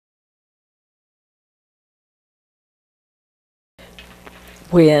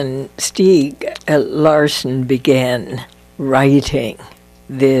when Stieg Larsson began writing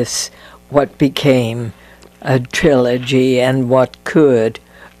this, what became a trilogy and what could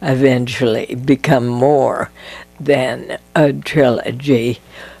eventually become more than a trilogy,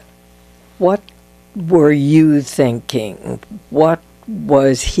 what were you thinking? What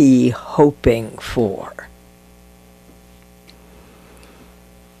was he hoping for?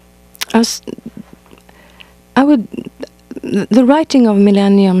 The writing of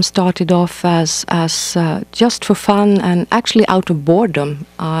Millennium started off as just for fun and actually out of boredom.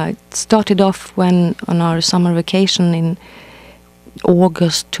 It started off when on our summer vacation in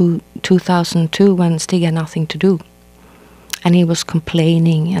August 2002, when Stieg had nothing to do. And he was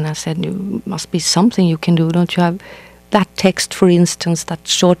complaining, and I said, "There must be something you can do. Don't you have that text, for instance, that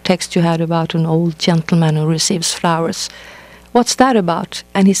short text you had about an old gentleman who receives flowers? What's that about?"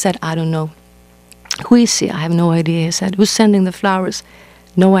 And he said, "I don't know." "Who is he?" "I have no idea," he said. "Who's sending the flowers?"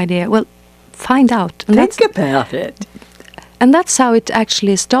 "No idea." "Well, find out." And think about it. And that's how it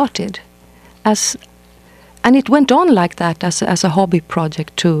actually started. And it went on like that as a hobby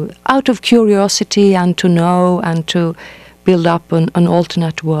project too, out of curiosity and to know and to build up an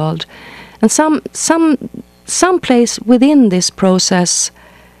alternate world. And some place within this process,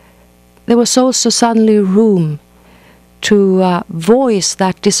 there was also suddenly room to voice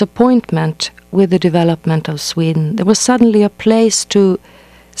that disappointment with the development of Sweden. There was suddenly a place to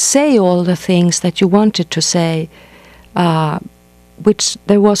say all the things that you wanted to say, which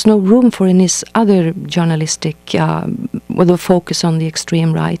there was no room for in his other journalistic, with a focus on the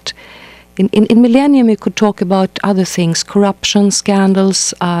extreme right. In Millennium you could talk about other things, corruption,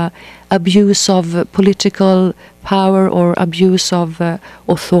 scandals, abuse of political power or abuse of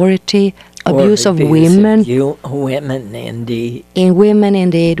authority, abuse of women. Women, indeed. In women,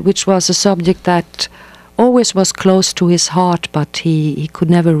 indeed, which was a subject that always was close to his heart, but he could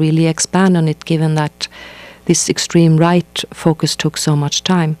never really expand on it, given that this extreme right focus took so much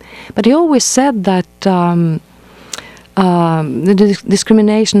time. But he always said that the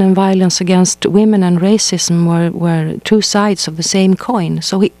discrimination and violence against women and racism were two sides of the same coin.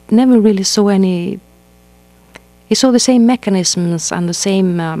 So he never really saw any... He saw the same mechanisms and the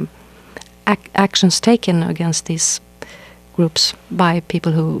same actions taken against these groups by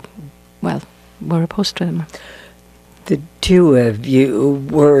people who, well, were opposed to them. The two of you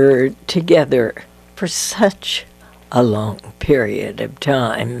were together for such a long period of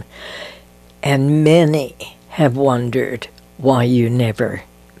time, and many have wondered why you never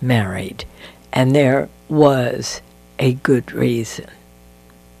married, and there was a good reason.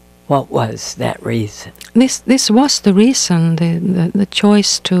 What was that reason? This was the reason, the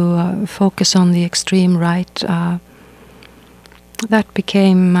choice to focus on the extreme right. That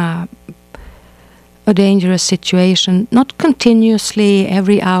became a dangerous situation, not continuously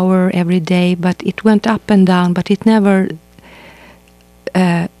every hour, every day, but it went up and down, but it never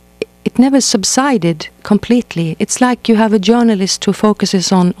subsided completely. It's like you have a journalist who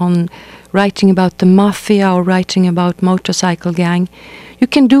focuses on writing about the mafia or writing about motorcycle gang. You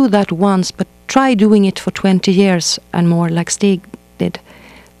can do that once, but try doing it for 20 years and more, like Stieg did.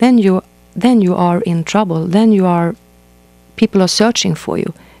 Then you are in trouble. Then people are searching for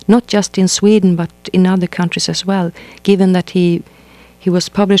you, not just in Sweden but in other countries as well. Given that he was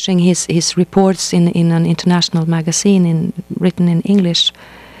publishing his reports in an international magazine written in English.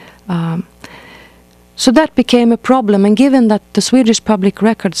 So that became a problem, and given that the Swedish public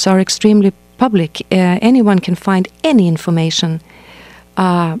records are extremely public, anyone can find any information.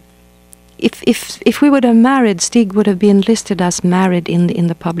 If we would have married, Stieg would have been listed as married in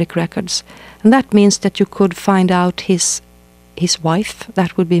the public records, and that means that you could find out his wife,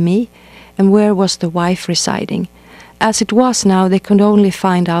 that would be me, and where was the wife residing. As it was now, they could only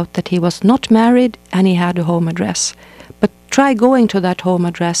find out that he was not married and he had a home address. But try going to that home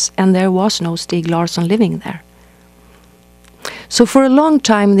address and there was no Stieg Larsson living there. So for a long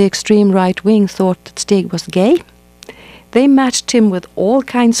time the extreme right wing thought that Stieg was gay. They matched him with all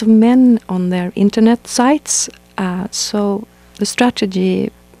kinds of men on their internet sites. So the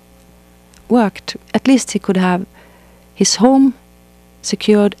strategy worked. At least he could have his home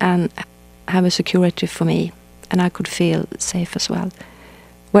secured and have a security for me. And I could feel safe as well.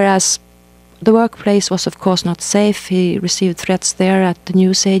 Whereas the workplace was of course not safe. He received threats there at the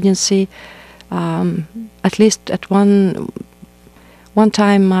news agency. At least at one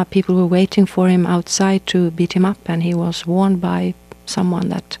time people were waiting for him outside to beat him up, and he was warned by someone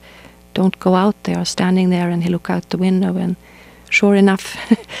that don't go out there, standing there, and he looked out the window, and sure enough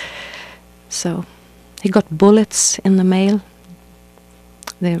so he got bullets in the mail.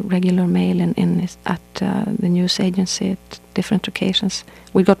 the regular mail at the news agency at different occasions.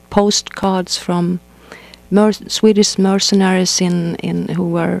 We got postcards from Swedish mercenaries who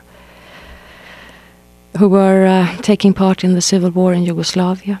were taking part in the civil war in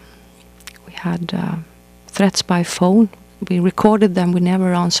Yugoslavia. We had threats by phone. We recorded them. We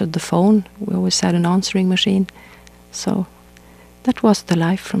never answered the phone. We always had an answering machine. So that was the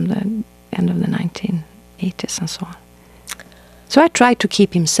life from the end of the 1980s and so on. So I tried to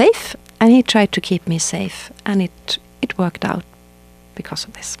keep him safe, and he tried to keep me safe, and it worked out because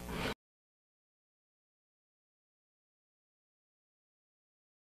of this.